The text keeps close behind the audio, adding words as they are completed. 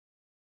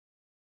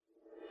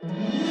For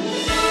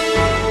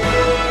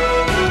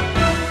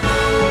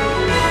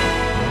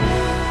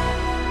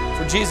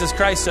Jesus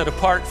Christ said,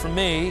 apart from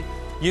me,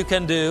 you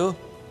can do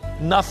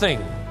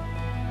nothing.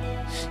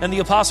 And the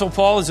Apostle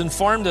Paul has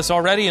informed us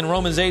already in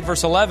Romans 8,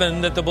 verse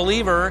 11, that the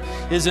believer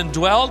is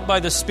indwelt by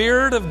the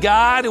Spirit of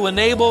God who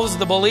enables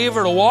the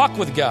believer to walk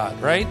with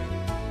God, right?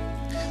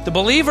 The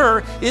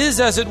believer is,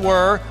 as it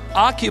were,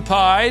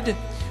 occupied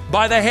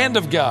by the hand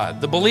of God.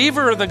 The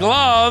believer of the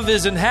glove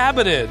is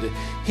inhabited.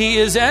 He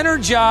is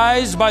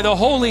energized by the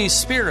Holy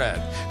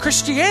Spirit.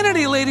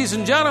 Christianity, ladies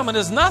and gentlemen,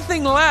 is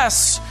nothing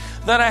less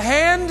than a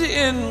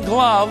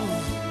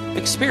hand-in-glove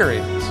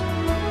experience.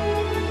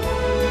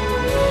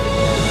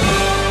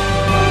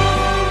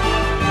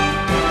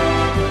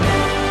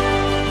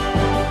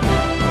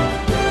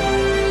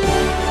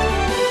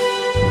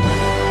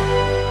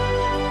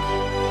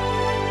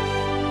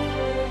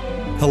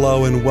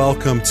 Hello and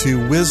welcome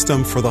to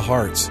Wisdom for the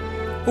Heart.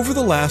 Over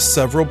the last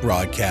several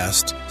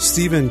broadcasts,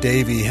 Stephen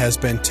Davey has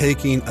been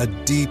taking a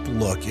deep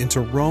look into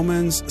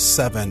Romans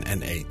 7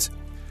 and 8.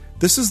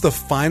 This is the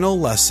final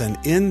lesson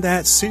in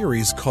that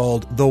series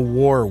called The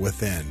War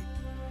Within.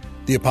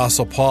 The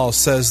Apostle Paul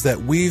says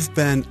that we've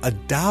been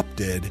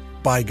adopted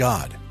by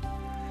God.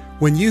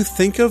 When you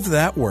think of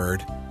that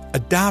word,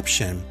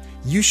 adoption,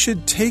 you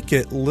should take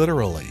it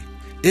literally.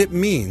 It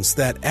means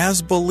that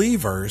as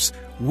believers,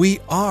 we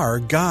are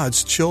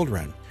God's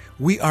children.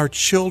 We are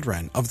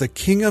children of the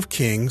King of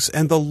Kings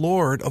and the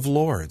Lord of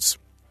Lords.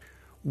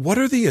 What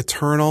are the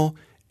eternal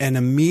and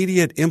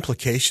immediate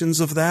implications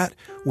of that?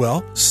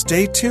 Well,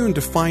 stay tuned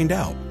to find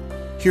out.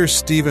 Here's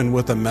Stephen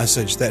with a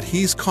message that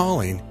he's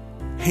calling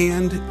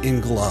Hand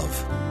in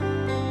Glove.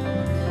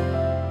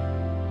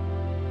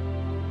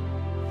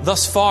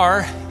 Thus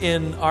far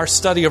in our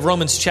study of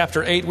Romans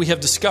chapter 8, we have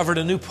discovered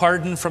a new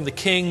pardon from the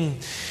King.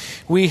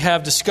 We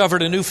have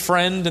discovered a new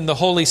friend in the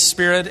Holy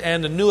Spirit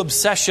and a new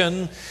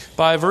obsession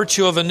by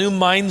virtue of a new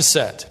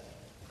mindset.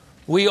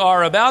 We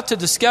are about to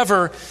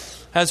discover,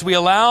 as we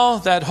allow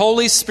that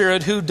Holy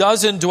Spirit who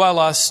does indwell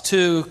us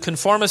to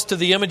conform us to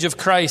the image of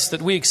Christ,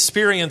 that we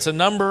experience a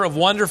number of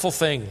wonderful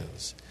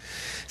things.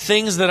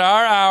 Things that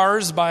are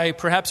ours by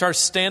perhaps our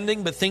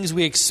standing, but things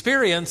we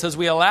experience as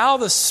we allow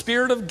the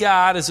Spirit of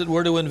God, as it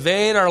were, to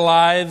invade our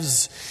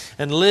lives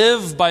and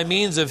live by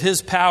means of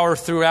His power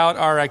throughout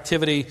our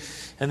activity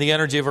and the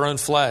energy of our own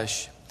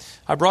flesh.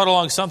 I brought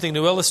along something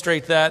to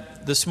illustrate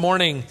that this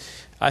morning.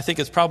 I think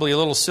it's probably a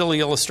little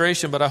silly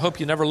illustration, but I hope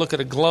you never look at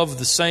a glove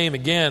the same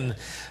again.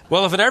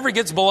 Well, if it ever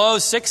gets below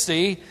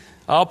 60,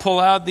 I'll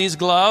pull out these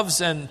gloves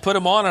and put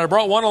them on. And I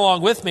brought one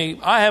along with me.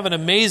 I have an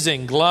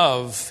amazing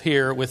glove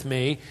here with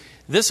me.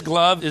 This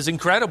glove is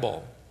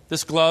incredible.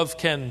 This glove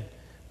can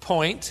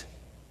point.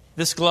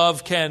 This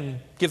glove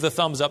can give the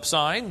thumbs up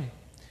sign.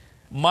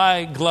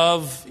 My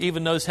glove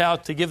even knows how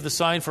to give the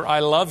sign for I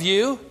love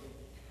you.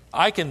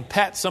 I can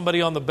pat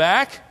somebody on the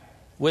back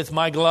with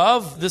my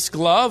glove. This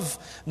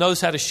glove knows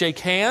how to shake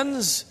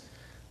hands.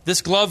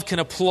 This glove can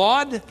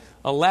applaud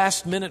a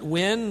last-minute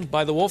win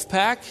by the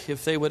Wolfpack,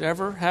 if they would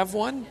ever have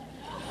one.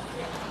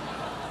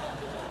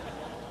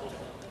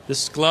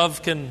 This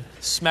glove can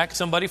smack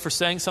somebody for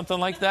saying something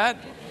like that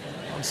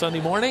on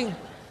Sunday morning.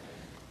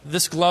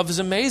 This glove is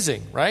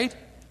amazing, right?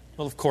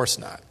 Well, of course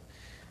not.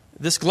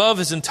 This glove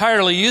is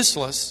entirely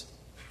useless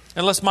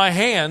unless my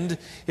hand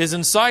is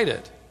inside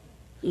it.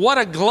 What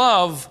a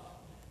glove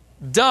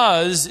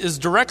does is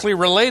directly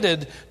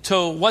related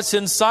to what's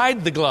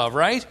inside the glove,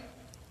 right?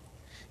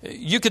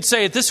 You could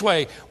say it this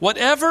way: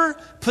 whatever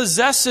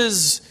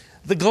possesses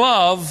the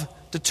glove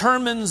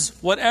determines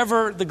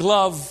whatever the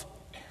glove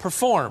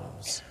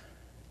performs.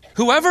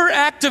 Whoever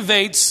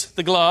activates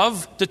the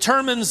glove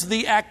determines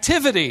the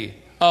activity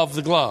of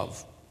the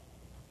glove.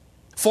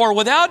 For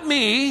without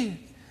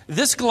me,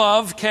 this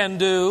glove can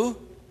do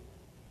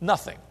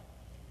nothing.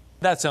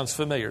 That sounds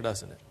familiar,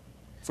 doesn't it?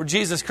 For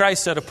Jesus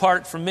Christ said,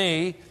 apart from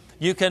me,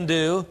 you can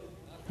do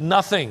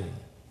nothing.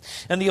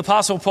 And the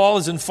Apostle Paul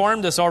has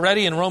informed us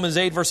already in Romans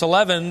 8, verse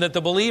 11, that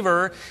the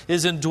believer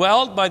is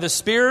indwelt by the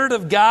Spirit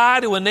of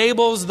God who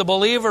enables the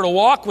believer to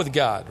walk with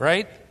God,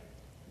 right?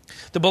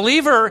 The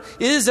believer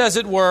is, as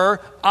it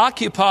were,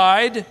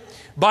 occupied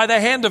by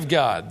the hand of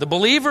God. The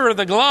believer of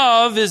the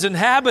glove is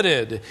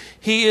inhabited.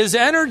 He is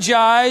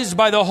energized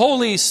by the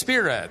Holy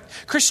Spirit.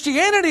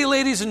 Christianity,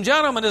 ladies and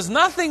gentlemen, is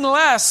nothing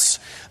less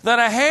than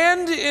a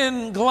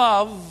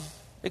hand-in-glove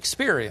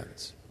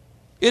experience.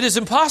 It is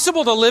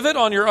impossible to live it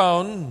on your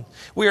own.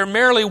 We are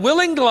merely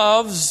willing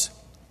gloves,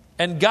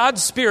 and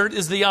God's Spirit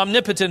is the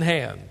omnipotent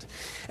hand.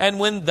 And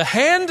when the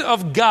hand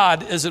of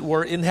God, as it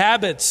were,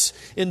 inhabits,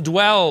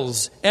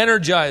 indwells,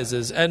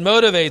 energizes, and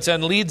motivates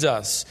and leads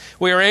us,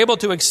 we are able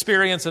to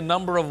experience a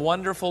number of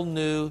wonderful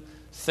new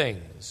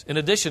things, in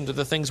addition to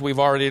the things we've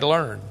already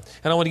learned.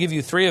 And I want to give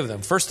you 3 of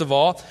them. First of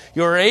all,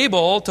 you're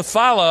able to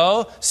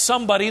follow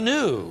somebody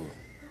new.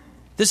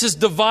 This is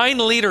divine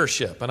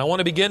leadership. And I want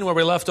to begin where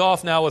we left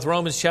off now with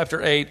Romans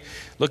chapter 8.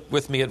 Look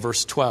with me at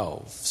verse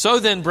 12. So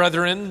then,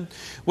 brethren,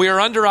 we are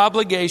under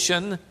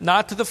obligation,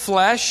 not to the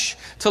flesh,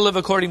 to live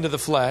according to the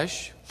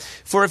flesh.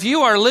 For if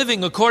you are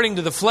living according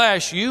to the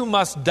flesh, you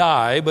must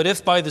die. But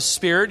if by the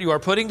Spirit you are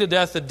putting to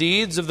death the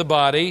deeds of the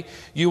body,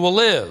 you will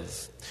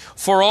live.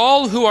 For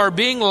all who are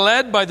being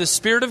led by the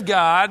Spirit of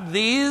God,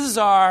 these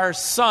are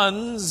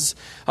sons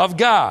of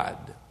God.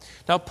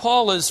 Now,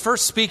 Paul is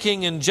first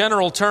speaking in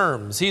general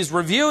terms. He's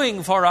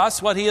reviewing for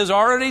us what he has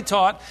already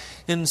taught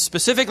in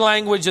specific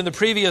language in the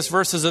previous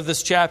verses of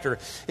this chapter.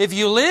 If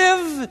you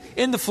live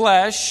in the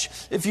flesh,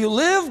 if you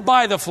live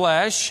by the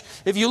flesh,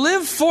 if you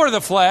live for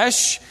the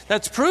flesh,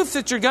 that's proof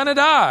that you're going to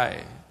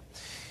die.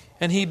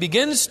 And he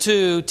begins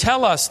to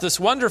tell us this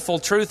wonderful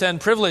truth and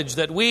privilege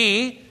that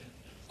we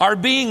are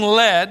being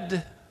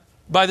led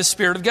by the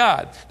Spirit of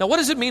God. Now, what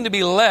does it mean to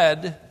be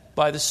led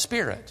by the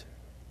Spirit?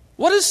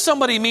 What does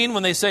somebody mean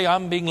when they say,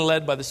 I'm being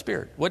led by the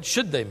Spirit? What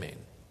should they mean?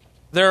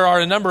 There are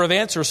a number of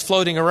answers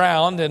floating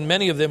around, and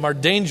many of them are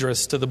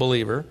dangerous to the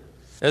believer.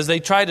 As they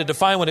try to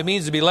define what it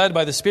means to be led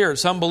by the Spirit,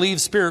 some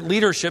believe Spirit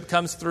leadership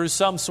comes through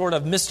some sort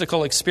of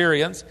mystical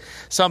experience,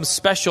 some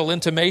special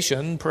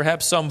intimation,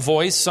 perhaps some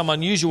voice, some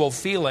unusual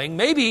feeling,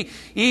 maybe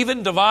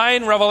even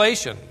divine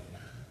revelation.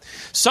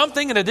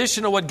 Something in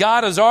addition to what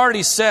God has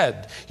already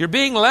said. You're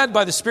being led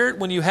by the Spirit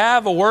when you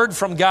have a word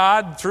from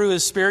God through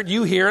His Spirit.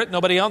 You hear it,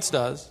 nobody else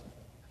does.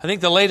 I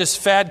think the latest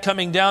fad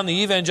coming down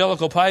the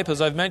evangelical pipe,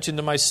 as I've mentioned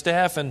to my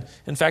staff, and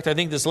in fact I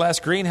think this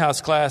last greenhouse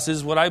class,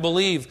 is what I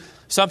believe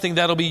something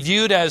that will be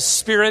viewed as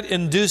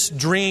Spirit-induced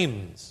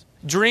dreams.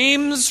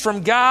 Dreams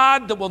from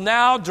God that will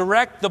now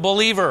direct the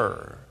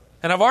believer.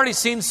 And I've already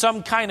seen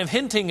some kind of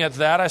hinting at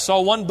that. I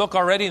saw one book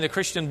already in the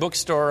Christian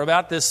bookstore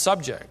about this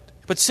subject.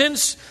 But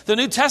since the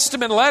New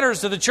Testament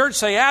letters to the church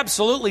say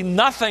absolutely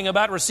nothing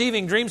about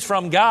receiving dreams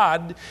from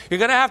God, you're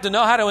going to have to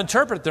know how to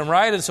interpret them,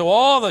 right? And so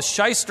all the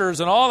shysters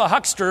and all the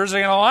hucksters are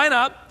going to line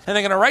up, and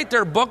they're going to write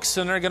their books,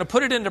 and they're going to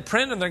put it into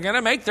print, and they're going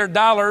to make their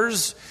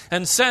dollars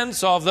and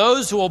cents off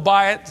those who will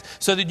buy it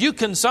so that you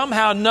can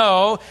somehow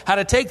know how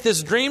to take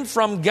this dream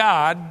from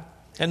God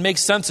and make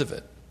sense of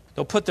it.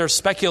 They'll put their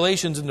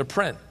speculations into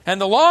print. And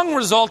the long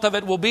result of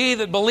it will be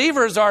that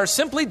believers are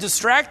simply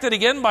distracted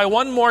again by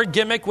one more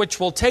gimmick which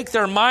will take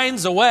their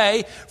minds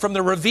away from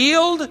the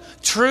revealed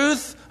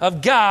truth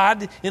of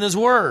God in His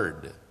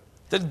Word.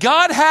 That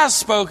God has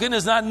spoken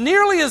is not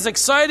nearly as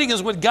exciting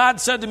as what God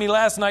said to me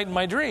last night in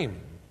my dream.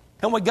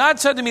 And what God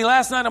said to me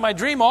last night in my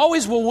dream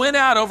always will win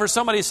out over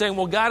somebody saying,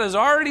 well, God has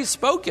already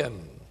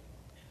spoken.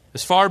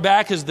 As far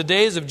back as the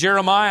days of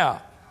Jeremiah,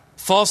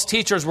 false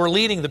teachers were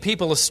leading the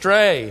people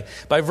astray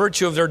by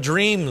virtue of their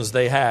dreams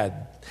they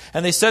had.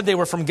 And they said they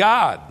were from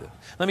God.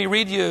 Let me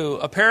read you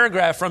a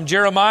paragraph from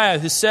Jeremiah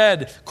who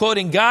said,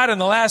 quoting, God, in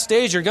the last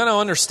days you're going to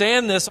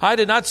understand this. I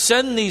did not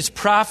send these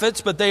prophets,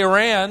 but they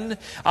ran.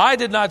 I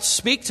did not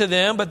speak to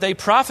them, but they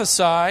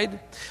prophesied.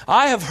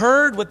 I have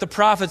heard what the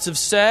prophets have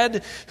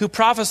said who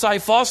prophesy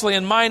falsely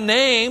in my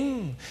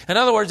name. In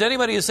other words,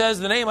 anybody who says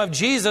the name of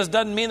Jesus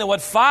doesn't mean that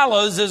what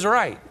follows is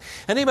right.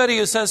 Anybody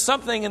who says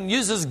something and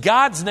uses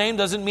God's name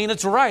doesn't mean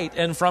it's right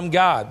and from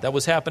God. That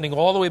was happening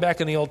all the way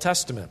back in the Old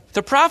Testament.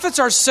 The prophets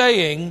are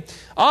saying,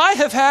 I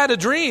have had a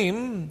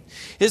dream.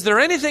 Is there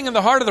anything in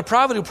the heart of the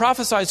prophet who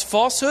prophesies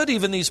falsehood,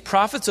 even these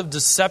prophets of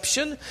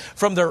deception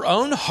from their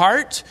own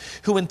heart,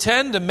 who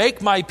intend to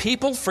make my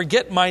people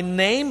forget my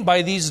name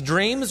by these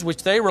dreams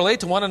which they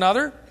relate to one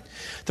another?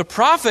 The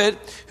prophet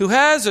who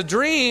has a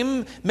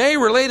dream may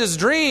relate his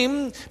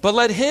dream, but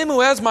let him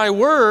who has my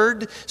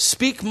word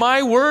speak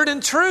my word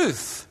in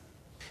truth.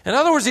 In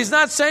other words, he's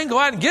not saying go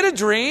out and get a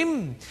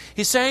dream.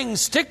 He's saying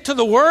stick to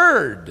the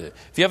word.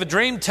 If you have a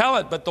dream, tell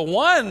it. But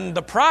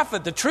the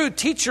prophet, the true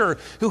teacher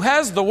who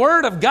has the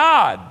word of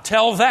God,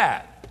 tell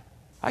that.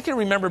 I can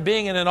remember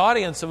being in an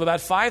audience of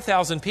about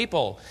 5,000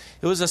 people.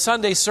 It was a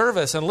Sunday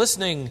service and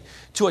listening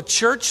to a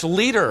church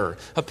leader,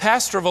 a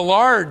pastor of a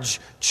large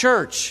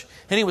church.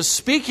 And he was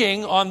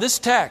speaking on this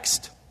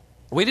text.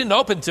 We didn't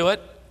open to it.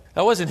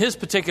 That wasn't his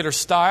particular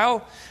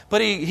style. But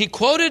he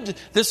quoted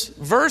this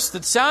verse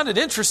that sounded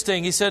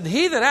interesting. He said,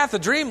 he that hath a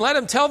dream, let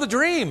him tell the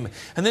dream.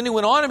 And then he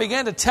went on and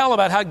began to tell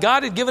about how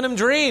God had given him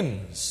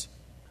dreams.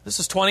 This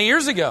is 20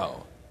 years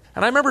ago.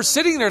 And I remember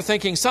sitting there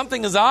thinking,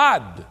 something is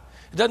odd.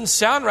 It doesn't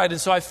sound right. And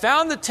so I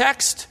found the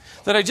text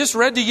that I just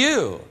read to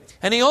you.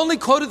 And he only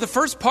quoted the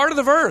first part of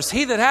the verse.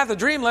 He that hath a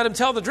dream, let him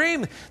tell the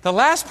dream. The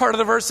last part of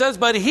the verse says,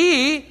 but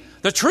he,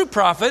 the true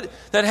prophet,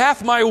 that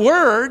hath my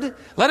word,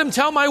 let him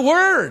tell my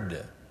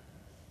word.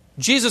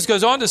 Jesus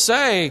goes on to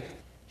say,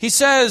 he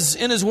says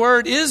in his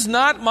word, is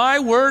not my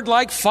word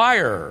like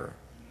fire,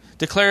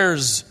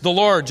 declares the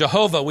Lord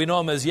Jehovah. We know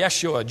him as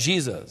Yeshua,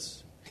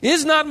 Jesus.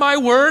 Is not my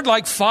word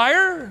like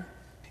fire?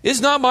 Is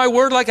not my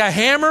word like a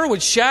hammer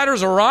which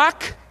shatters a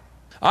rock?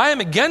 I am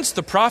against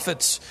the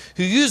prophets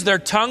who use their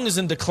tongues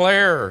and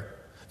declare.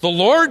 The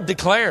Lord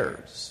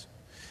declares.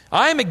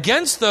 I am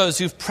against those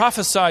who've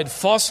prophesied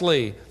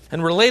falsely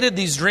and related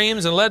these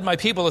dreams and led my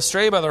people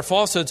astray by their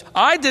falsehoods.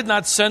 I did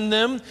not send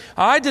them.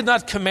 I did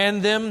not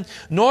command them,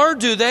 nor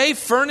do they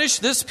furnish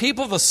this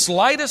people the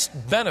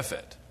slightest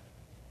benefit.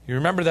 You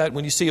remember that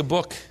when you see a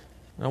book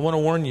I want to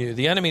warn you,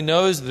 the enemy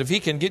knows that if he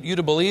can get you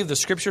to believe the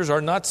Scriptures are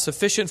not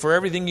sufficient for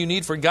everything you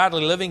need for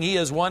godly living, he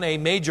has won a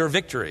major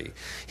victory.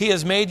 He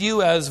has made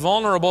you as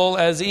vulnerable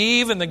as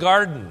Eve in the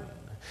garden.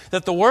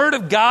 That the Word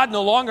of God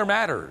no longer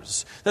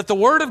matters. That the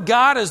Word of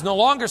God is no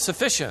longer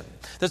sufficient.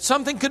 That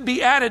something could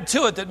be added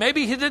to it. That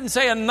maybe he didn't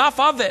say enough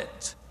of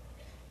it.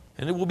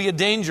 And it will be a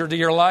danger to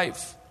your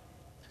life.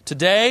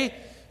 Today,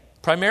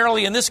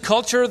 primarily in this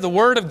culture, the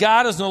Word of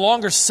God is no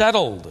longer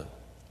settled.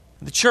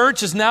 The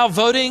church is now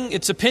voting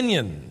its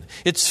opinion,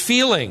 its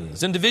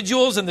feelings.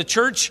 Individuals and the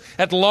church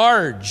at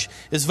large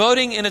is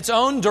voting in its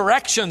own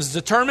directions,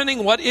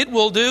 determining what it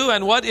will do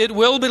and what it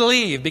will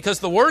believe,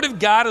 because the Word of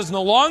God is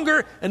no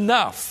longer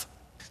enough.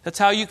 That's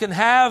how you can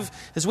have,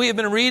 as we have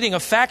been reading, a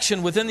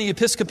faction within the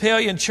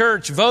Episcopalian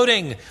Church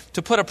voting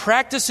to put a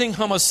practicing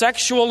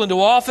homosexual into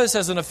office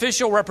as an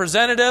official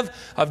representative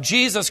of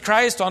Jesus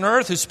Christ on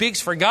earth who speaks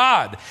for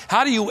God.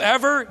 How do you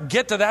ever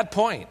get to that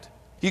point?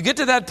 You get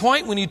to that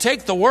point when you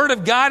take the Word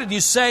of God and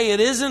you say it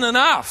isn't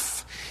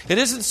enough. It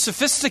isn't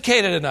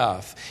sophisticated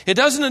enough. It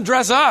doesn't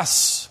address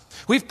us.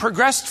 We've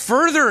progressed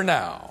further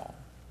now.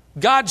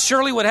 God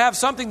surely would have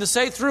something to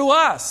say through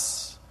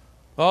us.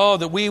 Oh,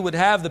 that we would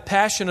have the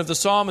passion of the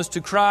psalmist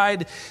who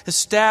cried,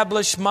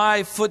 "Establish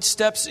my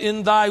footsteps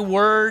in thy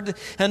word,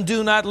 and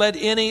do not let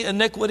any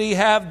iniquity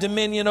have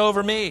dominion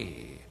over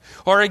me."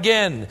 Or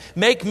again,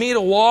 "Make me to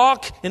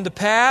walk in the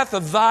path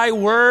of thy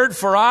word,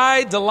 for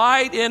I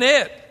delight in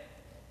it."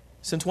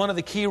 Since one of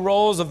the key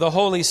roles of the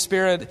Holy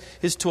Spirit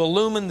is to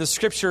illumine the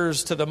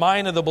Scriptures to the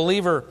mind of the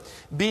believer,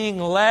 being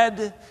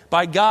led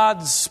by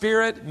God's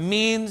Spirit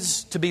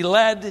means to be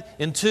led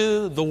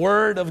into the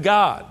Word of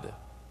God.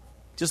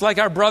 Just like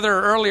our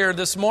brother earlier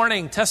this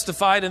morning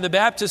testified in the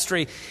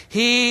baptistry,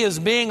 he is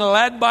being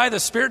led by the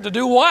Spirit to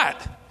do what?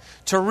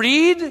 To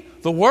read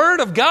the Word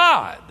of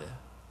God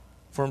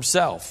for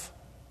himself.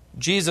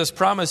 Jesus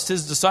promised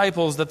his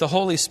disciples that the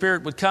Holy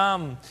Spirit would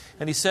come,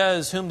 and he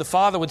says, "Whom the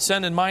Father would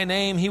send in my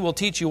name, he will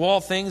teach you all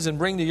things and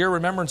bring to your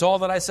remembrance all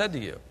that I said to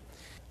you."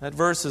 That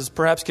verse is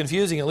perhaps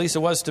confusing, at least it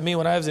was to me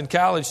when I was in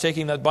college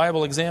taking that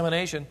Bible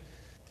examination.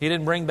 He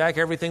didn't bring back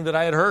everything that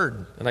I had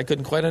heard, and I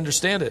couldn't quite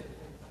understand it.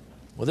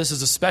 Well, this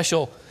is a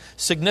special,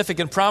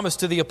 significant promise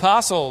to the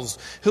apostles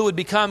who would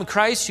become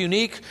Christ's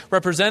unique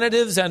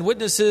representatives and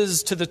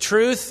witnesses to the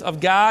truth of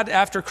God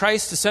after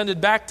Christ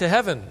ascended back to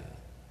heaven.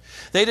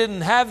 They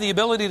didn't have the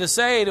ability to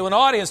say to an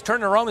audience,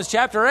 "Turn to Romans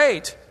chapter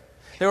 8.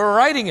 They were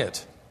writing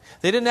it.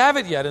 They didn't have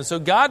it yet. And so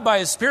God, by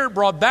His Spirit,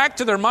 brought back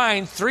to their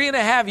mind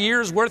 3.5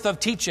 years worth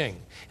of teaching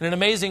in an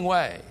amazing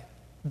way.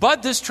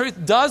 But this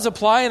truth does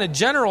apply in a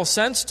general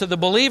sense to the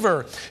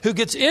believer who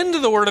gets into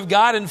the Word of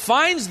God and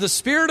finds the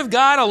Spirit of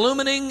God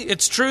illumining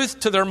its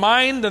truth to their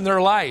mind and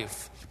their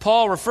life.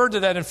 Paul referred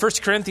to that in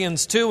 1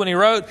 Corinthians 2 when he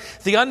wrote,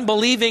 "The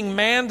unbelieving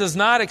man does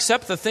not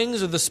accept the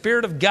things of the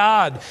Spirit of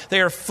God.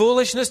 They are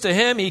foolishness to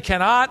him. He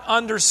cannot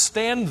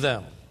understand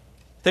them.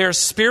 They are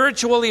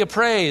spiritually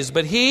appraised.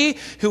 But he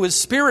who is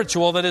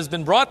spiritual, that has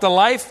been brought to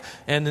life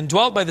and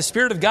indwelt by the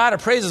Spirit of God,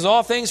 appraises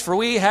all things, for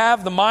we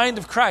have the mind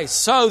of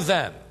Christ." So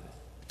then,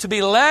 to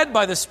be led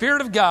by the Spirit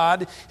of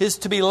God is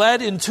to be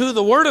led into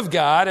the Word of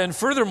God. And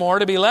furthermore,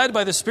 to be led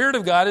by the Spirit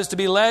of God is to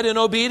be led in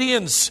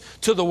obedience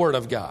to the Word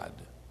of God.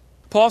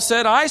 Paul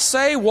said, "I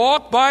say,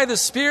 walk by the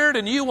Spirit,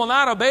 and you will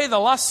not obey the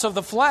lusts of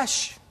the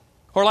flesh."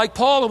 Or like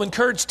Paul, who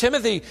encouraged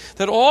Timothy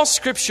that all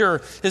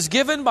Scripture is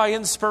given by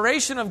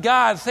inspiration of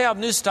God,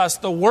 theopneustos,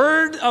 the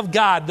Word of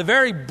God, the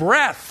very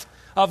breath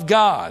of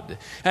God.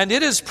 And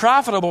it is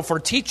profitable for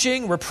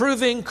teaching,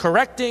 reproving,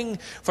 correcting,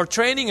 for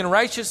training in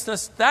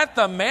righteousness, that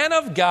the man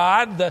of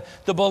God,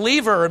 the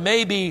believer,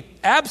 may be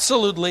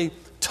absolutely,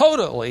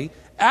 totally,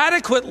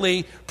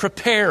 adequately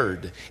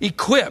prepared,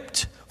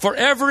 equipped for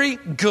every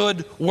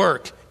good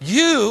work.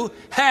 You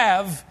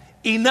have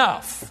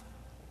enough.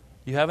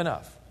 You have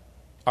enough.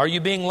 Are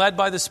you being led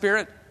by the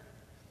Spirit?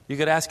 You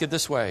could ask it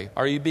this way.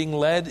 Are you being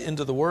led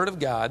into the Word of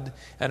God,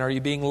 and are you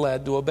being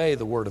led to obey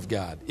the Word of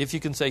God? If you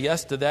can say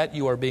yes to that,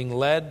 you are being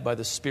led by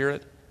the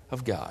Spirit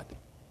of God.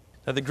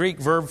 Now, the Greek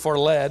verb for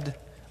led,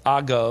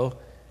 ago,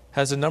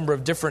 has a number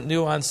of different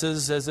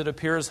nuances as it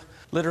appears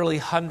literally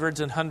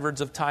hundreds and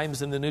hundreds of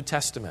times in the New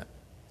Testament.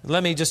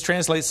 Let me just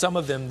translate some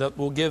of them that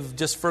will give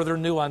just further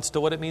nuance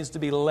to what it means to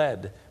be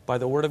led by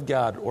the Word of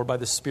God or by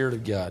the Spirit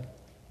of God.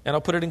 And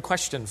I'll put it in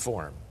question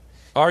form.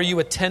 Are you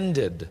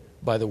attended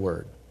by the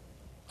Word?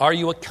 Are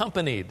you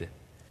accompanied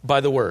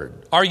by the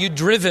Word? Are you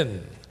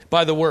driven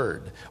by the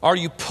Word? Are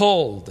you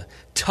pulled,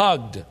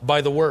 tugged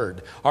by the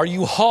Word? Are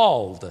you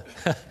hauled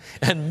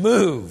and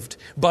moved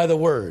by the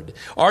Word?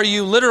 Are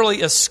you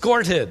literally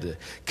escorted,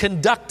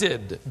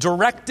 conducted,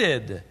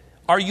 directed?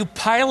 Are you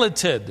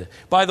piloted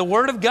by the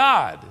Word of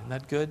God? Isn't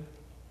that good?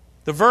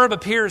 The verb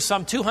appears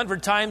some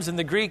 200 times in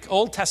the Greek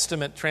Old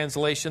Testament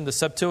translation, the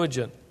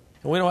Septuagint.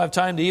 And we don't have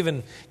time to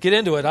even get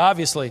into it,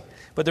 obviously.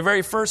 But the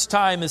very first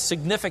time is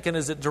significant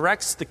as it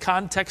directs the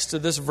context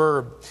of this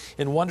verb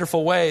in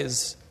wonderful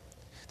ways.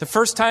 The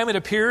first time it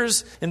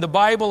appears in the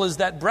Bible is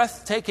that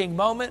breathtaking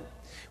moment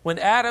when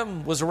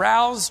Adam was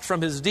roused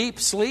from his deep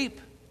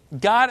sleep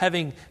God,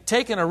 having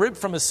taken a rib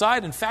from his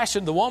side and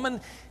fashioned the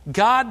woman,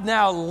 God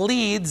now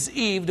leads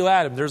Eve to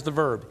Adam. There's the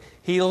verb.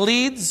 He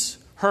leads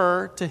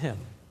her to him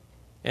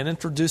and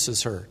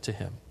introduces her to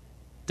him.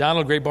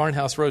 Donald Gray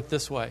Barnhouse wrote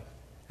this way,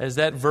 as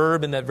that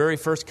verb in that very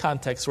first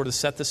context sort of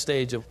set the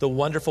stage of the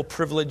wonderful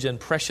privilege and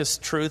precious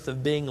truth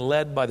of being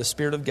led by the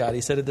Spirit of God.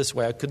 He said it this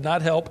way: I could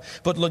not help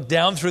but look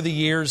down through the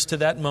years to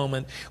that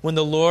moment when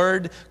the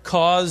Lord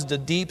caused a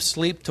deep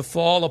sleep to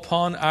fall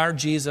upon our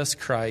Jesus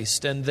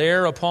Christ. And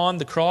there upon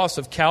the cross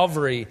of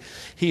Calvary,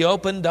 he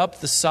opened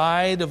up the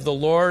side of the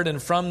Lord, and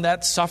from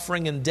that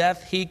suffering and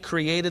death, he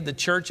created the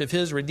church of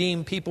his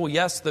redeemed people.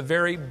 Yes, the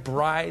very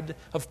bride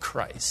of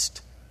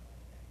Christ.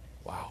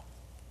 Wow.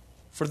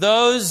 For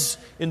those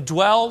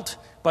indwelt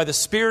by the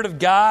Spirit of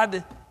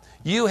God,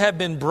 you have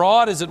been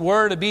brought, as it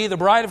were, to be the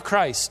bride of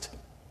Christ.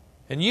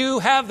 And you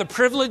have the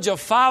privilege of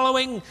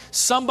following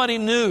somebody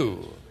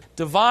new,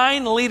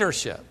 divine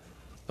leadership,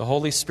 the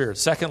Holy Spirit.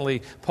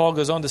 Secondly, Paul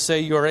goes on to say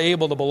you are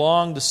able to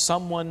belong to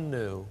someone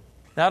new.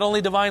 Not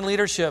only divine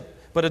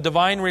leadership, but a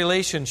divine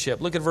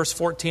relationship. Look at verse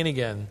 14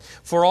 again.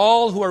 For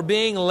all who are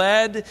being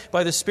led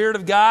by the Spirit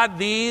of God,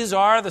 these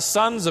are the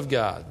sons of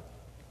God.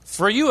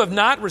 For you have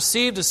not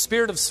received a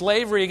spirit of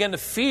slavery again to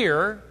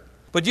fear,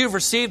 but you've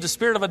received a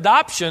spirit of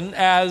adoption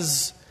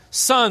as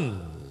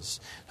sons.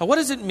 Now, what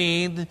does it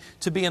mean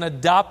to be an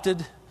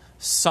adopted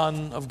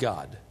son of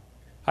God?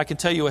 I can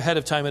tell you ahead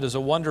of time it is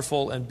a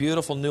wonderful and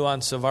beautiful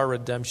nuance of our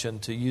redemption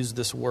to use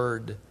this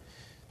word.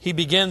 He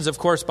begins, of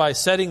course, by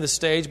setting the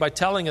stage, by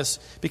telling us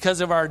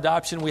because of our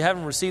adoption we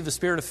haven't received the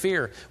spirit of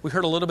fear. We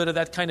heard a little bit of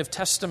that kind of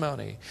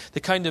testimony, the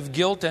kind of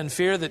guilt and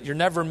fear that you're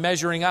never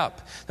measuring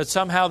up, that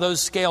somehow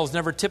those scales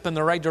never tip in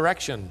the right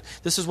direction.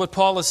 This is what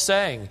Paul is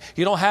saying.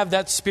 You don't have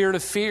that spirit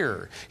of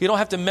fear. You don't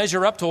have to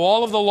measure up to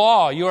all of the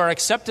law. You are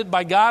accepted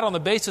by God on the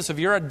basis of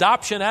your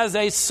adoption as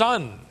a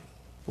son.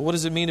 Well, what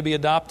does it mean to be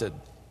adopted?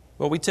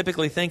 Well, we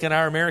typically think in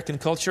our American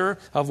culture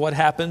of what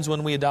happens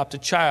when we adopt a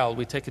child.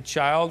 We take a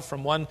child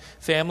from one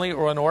family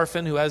or an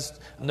orphan who has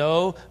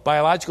no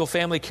biological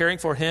family caring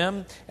for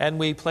him, and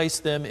we place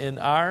them in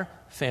our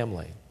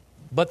family.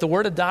 But the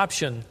word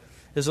adoption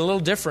is a little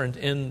different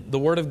in the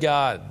Word of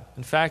God.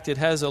 In fact, it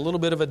has a little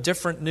bit of a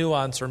different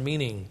nuance or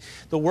meaning.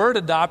 The word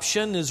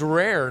adoption is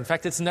rare. In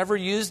fact, it's never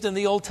used in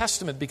the Old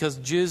Testament because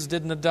Jews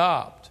didn't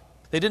adopt.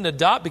 They didn't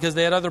adopt because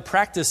they had other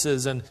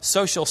practices and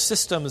social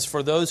systems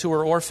for those who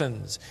were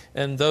orphans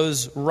and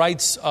those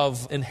rights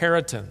of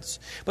inheritance.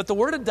 But the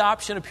word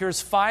adoption appears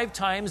 5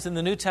 times in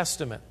the New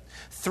Testament,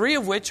 3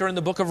 of which are in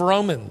the book of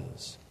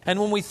Romans. And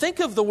when we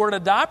think of the word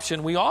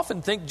adoption, we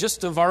often think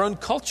just of our own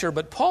culture,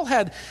 but Paul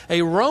had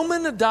a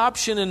Roman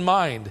adoption in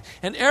mind.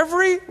 And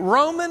every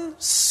Roman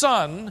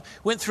son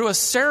went through a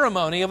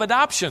ceremony of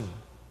adoption.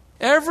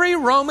 Every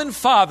Roman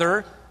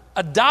father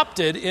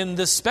adopted in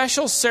this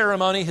special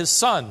ceremony his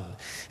son.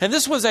 And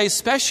this was a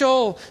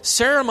special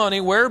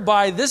ceremony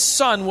whereby this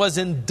son was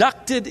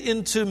inducted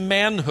into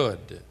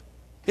manhood.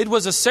 It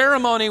was a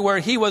ceremony where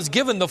he was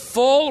given the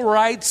full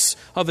rights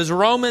of his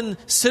Roman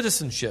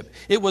citizenship.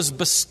 It was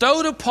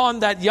bestowed upon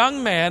that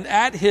young man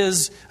at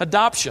his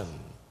adoption.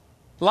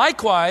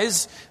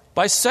 Likewise,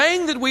 by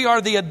saying that we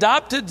are the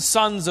adopted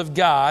sons of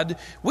God,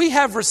 we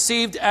have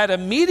received at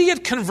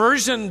immediate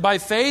conversion by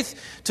faith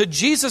to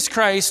Jesus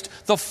Christ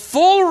the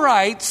full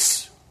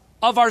rights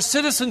of our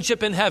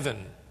citizenship in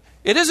heaven.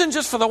 It isn't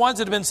just for the ones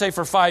that have been saved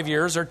for 5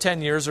 years or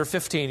 10 years or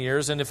 15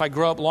 years, and if I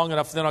grow up long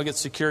enough, then I'll get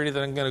security,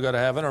 then I'm going to go to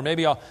heaven, or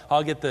maybe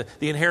I'll get the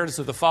inheritance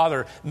of the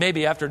Father,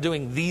 maybe after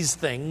doing these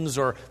things,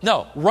 or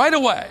no, right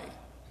away.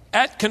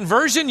 At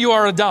conversion, you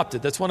are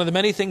adopted. That's one of the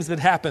many things that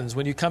happens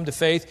when you come to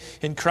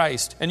faith in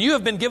Christ. And you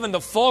have been given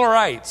the full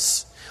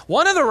rights.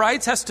 One of the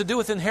rights has to do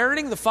with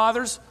inheriting the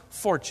Father's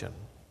fortune.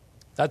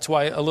 That's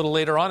why a little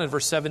later on in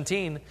verse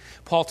 17,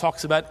 Paul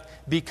talks about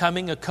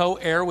becoming a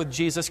co-heir with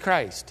Jesus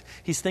Christ.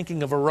 He's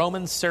thinking of a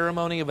Roman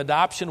ceremony of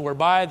adoption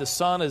whereby the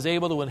son is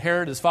able to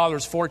inherit his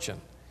father's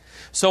fortune.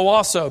 So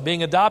also,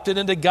 being adopted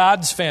into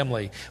God's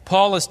family,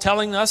 Paul is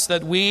telling us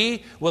that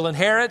we will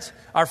inherit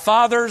our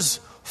Father's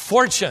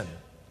fortune.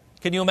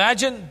 Can you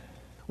imagine?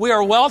 We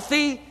are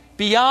wealthy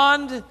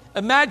beyond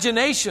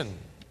imagination.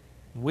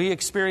 We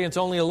experience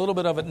only a little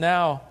bit of it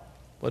now,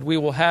 but we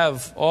will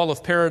have all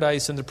of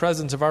paradise in the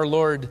presence of our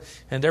Lord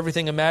and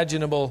everything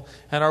imaginable,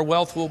 and our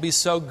wealth will be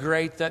so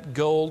great that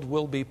gold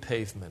will be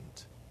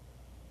pavement.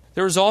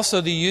 There is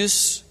also the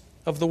use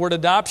of the word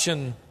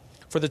adoption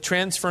for the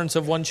transference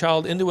of one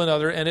child into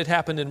another, and it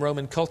happened in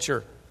Roman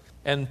culture.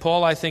 And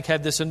Paul, I think,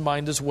 had this in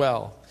mind as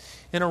well.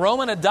 In a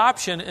Roman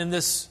adoption, in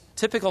this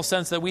typical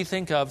sense that we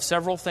think of,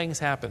 several things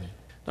happen.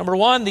 Number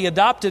one, the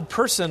adopted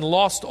person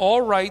lost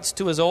all rights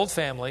to his old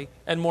family,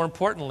 and more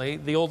importantly,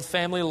 the old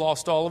family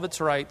lost all of its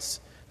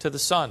rights to the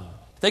son.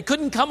 They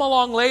couldn't come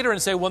along later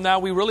and say, well, now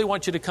we really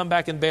want you to come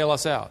back and bail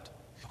us out.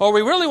 Or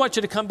we really want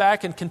you to come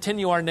back and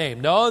continue our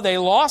name. No, they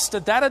lost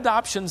at that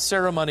adoption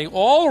ceremony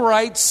all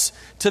rights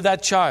to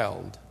that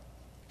child.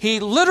 He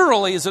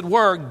literally, as it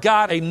were,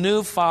 got a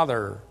new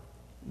father.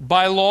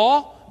 By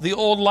law, the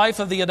old life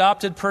of the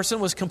adopted person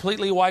was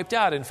completely wiped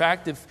out. In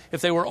fact,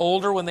 if they were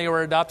older when they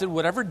were adopted,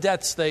 whatever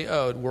debts they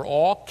owed were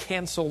all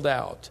canceled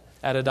out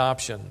at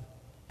adoption.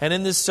 And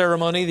in this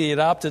ceremony, the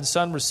adopted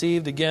son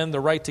received again the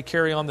right to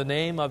carry on the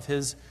name of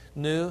his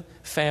new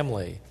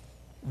family.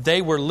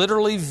 They were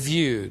literally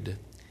viewed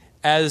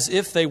as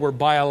if they were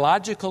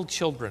biological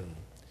children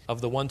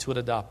of the ones who had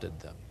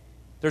adopted them.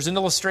 There's an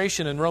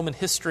illustration in Roman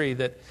history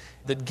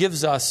that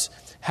gives us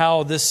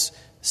how this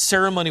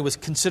ceremony was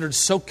considered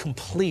so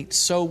complete,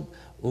 so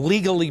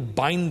legally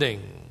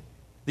binding.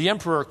 The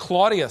Emperor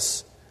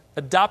Claudius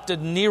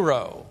adopted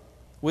Nero.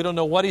 We don't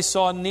know what he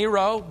saw in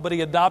Nero, but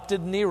he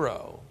adopted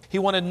Nero. He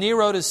wanted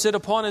Nero to sit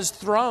upon his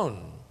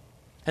throne.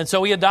 And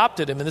so he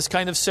adopted him in this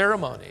kind of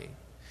ceremony.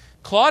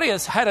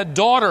 Claudius had a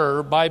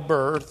daughter by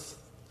birth,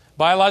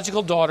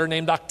 biological daughter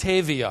named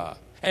Octavia.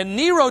 And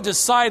Nero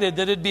decided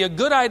that it'd be a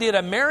good idea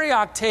to marry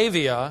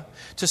Octavia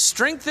to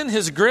strengthen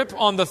his grip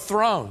on the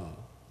throne,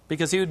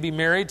 because he would be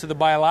married to the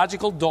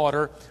biological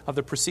daughter of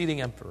the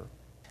preceding emperor.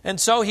 And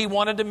so he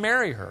wanted to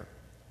marry her.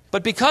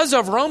 But because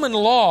of Roman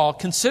law,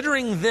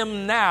 considering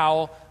them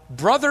now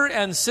brother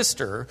and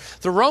sister,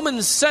 the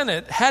Roman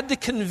Senate had to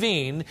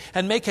convene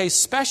and make a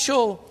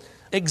special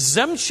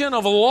exemption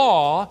of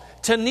law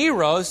to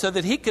Nero so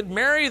that he could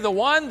marry the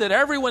one that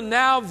everyone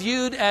now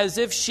viewed as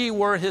if she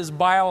were his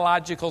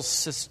biological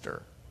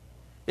sister.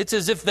 It's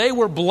as if they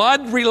were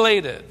blood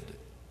related.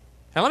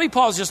 And let me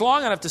pause just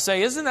long enough to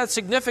say, isn't that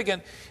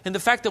significant in the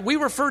fact that we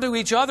refer to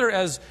each other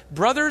as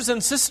brothers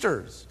and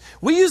sisters?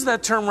 We use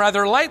that term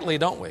rather lightly,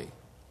 don't we?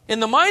 In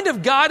the mind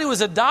of God who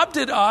has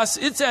adopted us,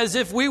 it's as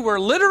if we were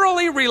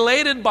literally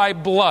related by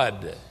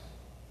blood.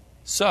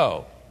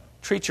 So,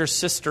 treat your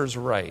sisters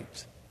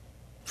right.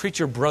 Treat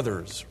your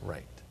brothers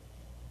right.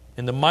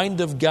 In the mind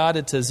of God,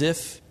 it's as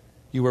if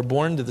you were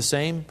born to the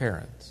same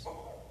parents.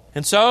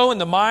 And so, in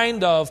the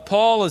mind of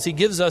Paul, as he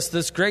gives us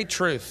this great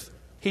truth,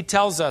 he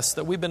tells us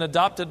that we've been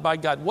adopted by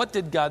God. What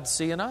did God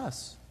see in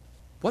us?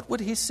 What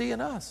would he see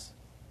in us?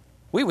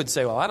 We would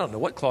say, well, I don't know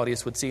what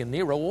Claudius would see in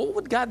Nero. Well, what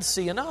would God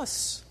see in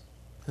us?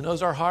 He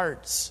knows our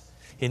hearts.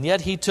 And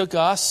yet he took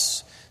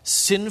us,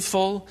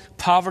 sinful,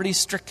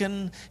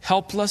 poverty-stricken,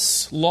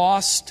 helpless,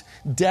 lost,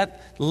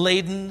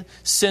 debt-laden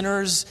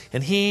sinners,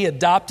 and he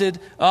adopted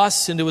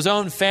us into his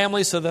own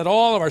family so that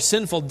all of our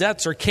sinful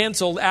debts are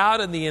canceled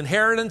out and the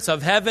inheritance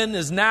of heaven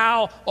is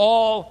now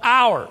all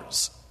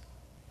ours.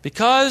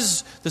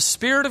 Because the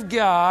Spirit of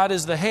God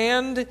is the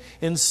hand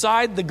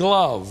inside the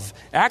glove,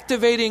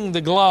 activating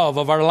the glove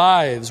of our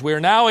lives, we are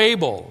now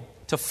able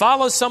to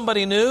follow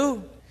somebody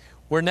new.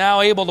 We're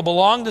now able to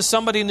belong to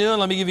somebody new. And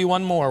let me give you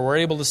one more. We're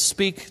able to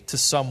speak to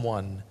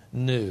someone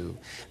new.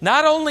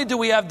 Not only do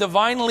we have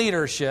divine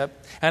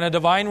leadership and a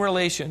divine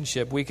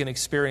relationship, we can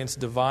experience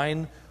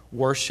divine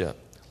worship.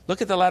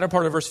 Look at the latter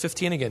part of verse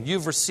 15 again.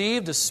 You've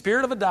received a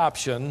spirit of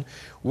adoption,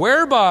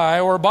 whereby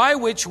or by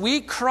which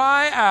we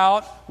cry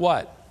out,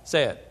 what?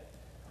 Say it.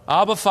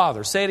 Abba,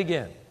 Father. Say it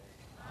again.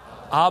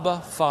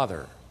 Abba,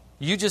 Father.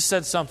 You just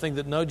said something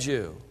that no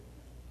Jew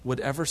would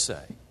ever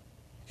say.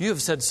 You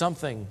have said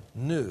something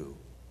new.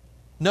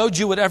 No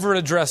Jew would ever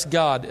address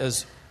God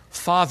as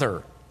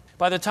Father.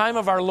 By the time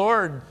of our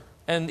Lord,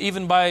 and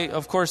even by,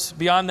 of course,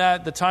 beyond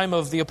that, the time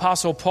of the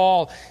Apostle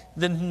Paul,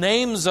 the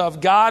names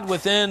of God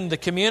within the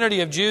community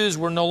of Jews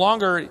were no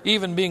longer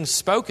even being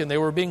spoken. They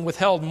were being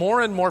withheld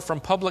more and more from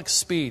public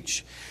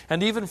speech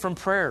and even from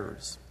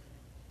prayers.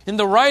 In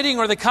the writing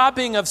or the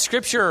copying of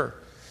Scripture,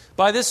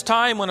 by this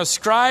time when a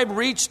scribe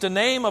reached the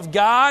name of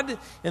God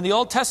in the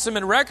Old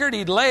Testament record,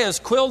 he'd lay his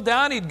quill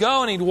down, he'd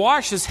go and he'd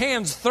wash his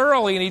hands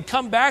thoroughly, and he'd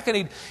come back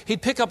and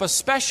he'd pick up a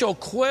special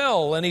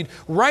quill and he'd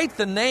write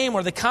the name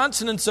or the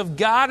consonants of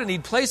God, and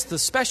he'd place the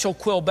special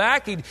quill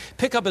back, he'd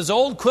pick up his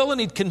old quill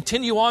and he'd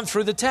continue on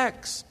through the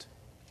text.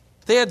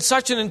 They had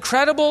such an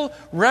incredible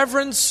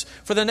reverence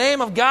for the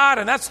name of God,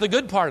 and that's the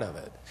good part of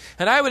it.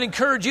 And I would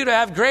encourage you to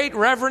have great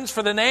reverence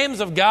for the names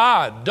of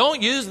God.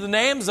 Don't use the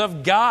names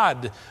of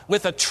God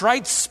with a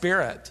trite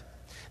spirit.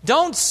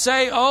 Don't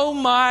say, oh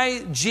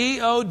my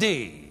God.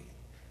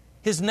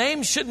 His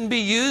name shouldn't be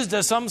used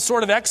as some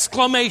sort of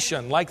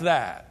exclamation like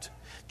that.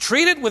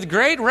 Treat it with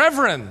great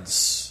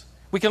reverence.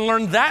 We can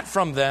learn that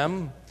from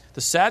them.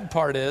 The sad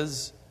part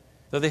is,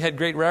 though they had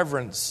great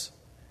reverence,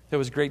 there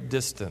was great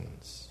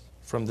distance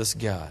from this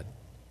God.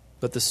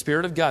 But the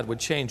Spirit of God would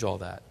change all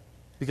that.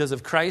 Because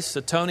of Christ's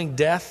atoning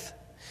death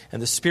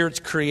and the Spirit's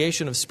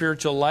creation of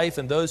spiritual life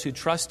and those who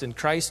trust in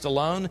Christ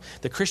alone,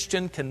 the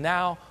Christian can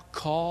now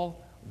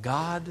call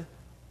God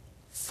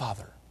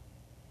Father.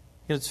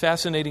 You know, it's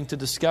fascinating to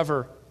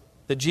discover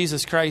that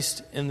Jesus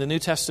Christ in the New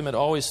Testament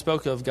always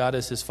spoke of God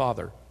as his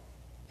Father.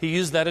 He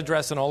used that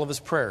address in all of his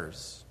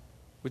prayers,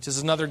 which is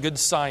another good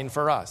sign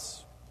for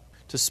us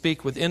to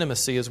speak with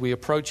intimacy as we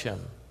approach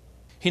him.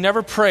 He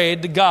never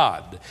prayed to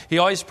God. He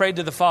always prayed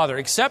to the Father,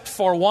 except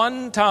for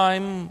one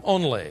time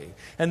only.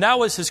 And that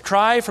was his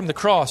cry from the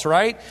cross,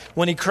 right?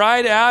 When he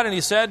cried out and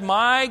he said,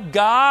 my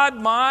God,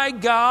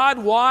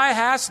 why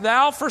hast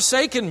thou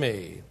forsaken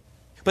me?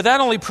 But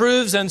that only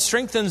proves and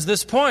strengthens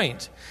this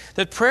point,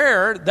 that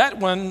prayer, that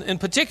one in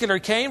particular,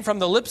 came from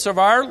the lips of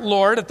our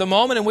Lord at the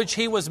moment in which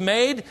He was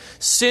made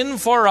sin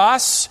for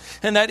us,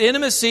 and that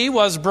intimacy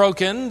was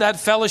broken, that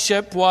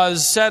fellowship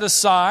was set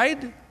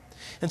aside.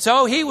 And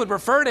so He would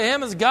refer to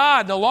Him as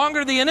God, no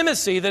longer the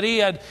intimacy that He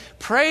had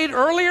prayed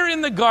earlier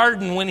in the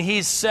garden when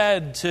He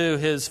said to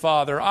His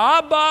Father,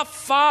 Abba,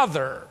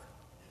 Father.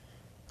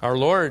 Our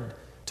Lord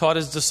taught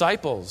His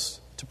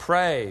disciples to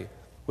pray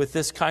with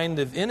this kind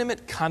of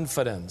intimate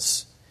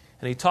confidence.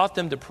 And He taught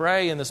them to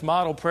pray in this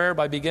model prayer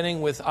by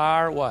beginning with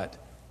our what?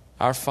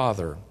 Our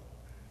Father.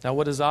 Now,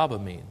 what does Abba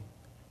mean?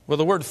 Well,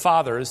 the word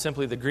Father is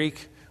simply the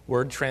Greek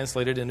word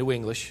translated into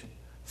English,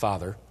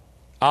 Father.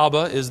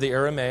 Abba is the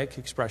Aramaic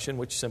expression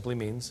which simply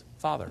means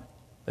Father.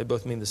 They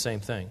both mean the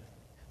same thing.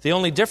 The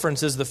only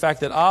difference is the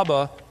fact that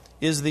Abba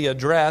is the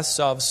address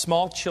of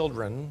small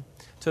children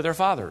to their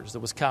fathers that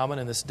was common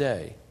in this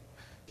day.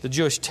 The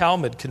Jewish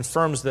Talmud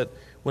confirms that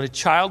when a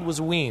child was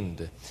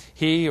weaned,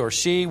 he or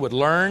she would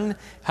learn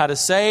how to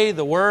say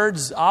the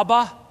words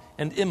Abba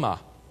and Imma,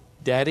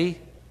 Daddy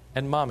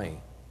and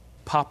Mommy,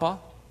 Papa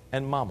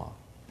and Mama.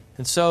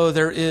 And so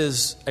there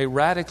is a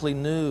radically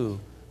new,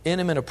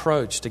 intimate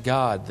approach to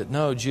God that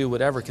no Jew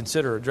would ever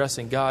consider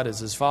addressing God as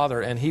his Father,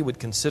 and he would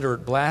consider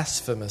it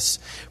blasphemous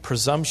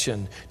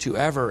presumption to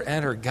ever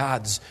enter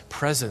God's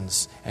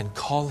presence and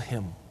call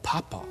Him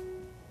Papa.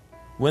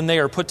 When they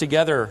are put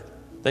together,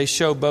 they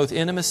show both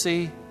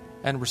intimacy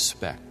and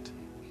respect.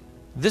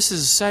 This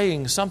is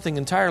saying something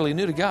entirely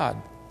new to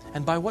God.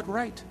 And by what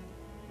right?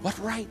 What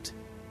right?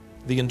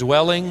 The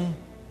indwelling,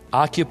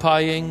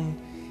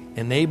 occupying,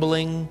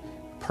 enabling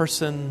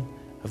person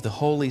of the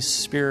Holy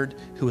Spirit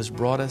who has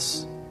brought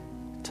us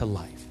to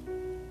life.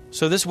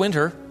 So this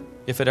winter,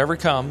 if it ever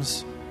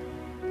comes,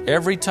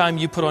 every time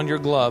you put on your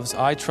gloves,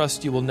 I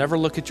trust you will never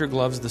look at your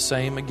gloves the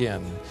same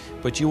again,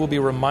 but you will be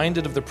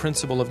reminded of the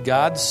principle of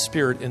God's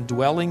Spirit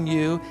indwelling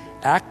you,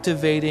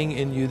 activating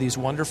in you these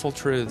wonderful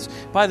truths.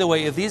 By the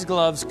way, if these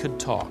gloves could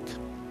talk,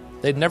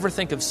 they'd never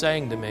think of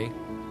saying to me,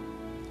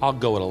 I'll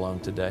go it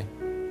alone today.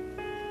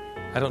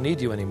 I don't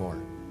need you anymore.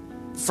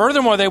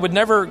 Furthermore, they would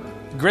never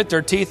grit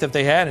their teeth if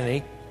they had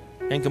any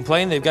and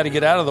complain they've got to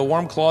get out of the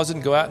warm closet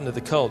and go out into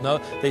the cold. No,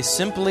 they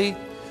simply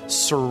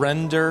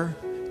surrender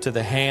to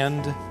the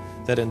hand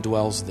that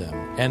indwells them.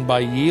 And by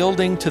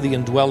yielding to the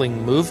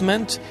indwelling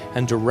movement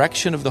and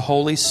direction of the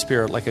Holy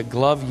Spirit, like a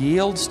glove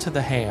yields to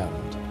the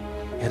hand,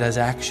 it has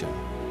action.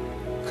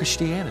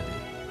 Christianity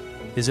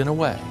is, in a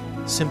way,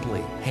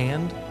 simply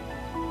hand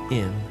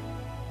in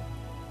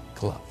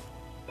glove.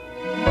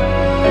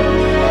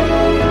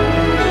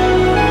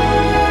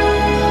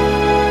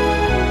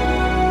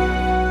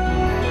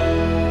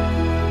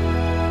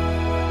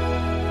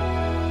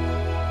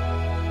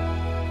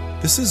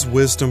 This is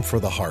Wisdom for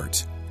the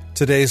Heart.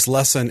 Today's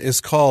lesson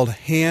is called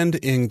Hand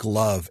in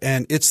Glove,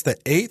 and it's the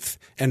 8th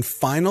and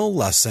final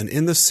lesson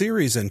in the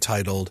series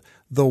entitled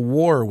The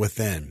War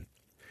Within.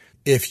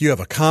 If you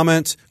have a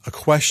comment, a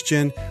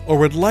question, or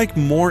would like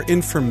more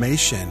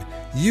information,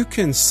 you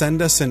can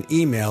send us an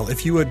email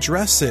if you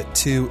address it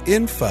to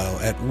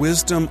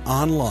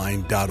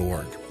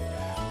info@wisdomonline.org.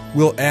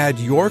 We'll add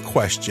your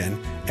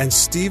question and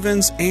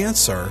Stephen's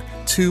answer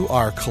to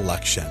our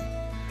collection.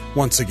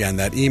 Once again,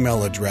 that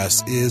email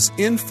address is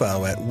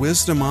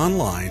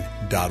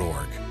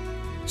info@wisdomonline.org.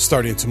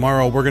 Starting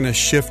tomorrow, we're going to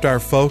shift our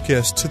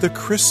focus to the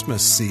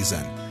Christmas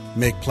season.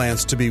 Make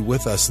plans to be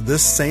with us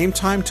this same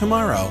time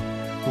tomorrow,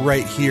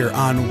 right here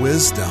on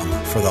Wisdom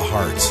for the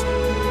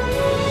Heart.